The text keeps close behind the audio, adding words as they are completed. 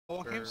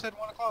Well, him said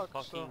 1 o'clock.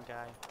 Fucking So.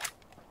 guy.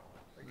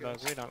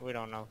 Look, we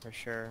don't know for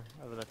sure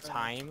of the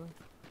time,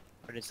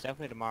 but it's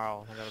definitely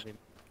tomorrow, and it'll be the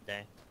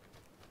day,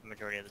 the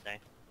majority of the day.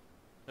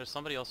 There's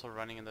somebody also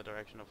running in the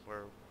direction of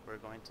where we're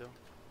going to.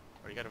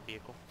 Or you got a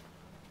vehicle?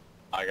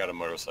 I got a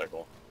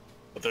motorcycle.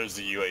 But there's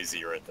the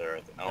UAZ right there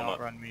at the Don't helmet.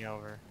 run me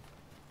over.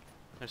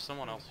 There's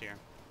someone else here.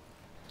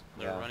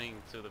 They're running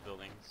to the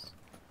buildings.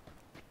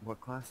 What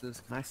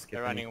classes? Can I skip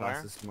They're any running where?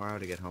 classes tomorrow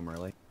to get home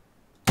early?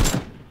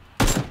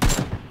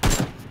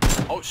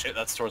 Oh shit,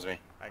 that's towards me.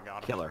 I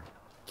got him. Killer.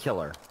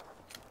 Killer.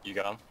 You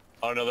got him?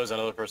 Oh no, there's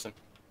another person.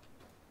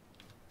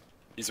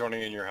 He's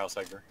running in your house,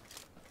 Edgar.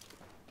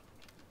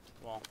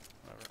 Well,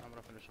 whatever. I'm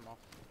gonna finish him off.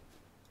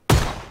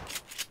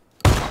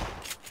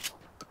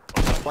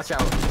 Watch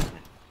out!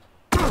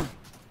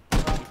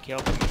 You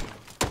killed him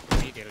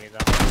immediately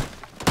though.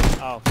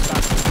 Oh,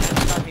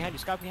 Scott behind you,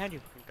 Scott behind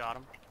you. Got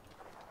him.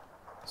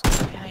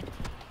 Scott behind you.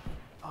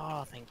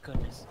 Oh, thank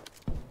goodness.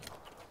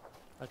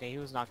 Okay, he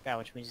was knocked out,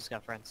 which means he's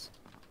got friends.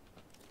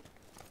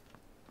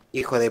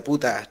 Hijo de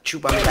puta,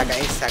 chúpame la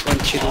cabeza,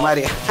 conche tu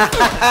madre.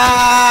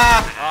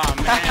 Oh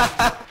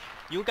man!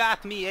 You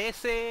got me,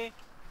 ese!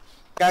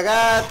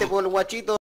 Cagaste por guachito.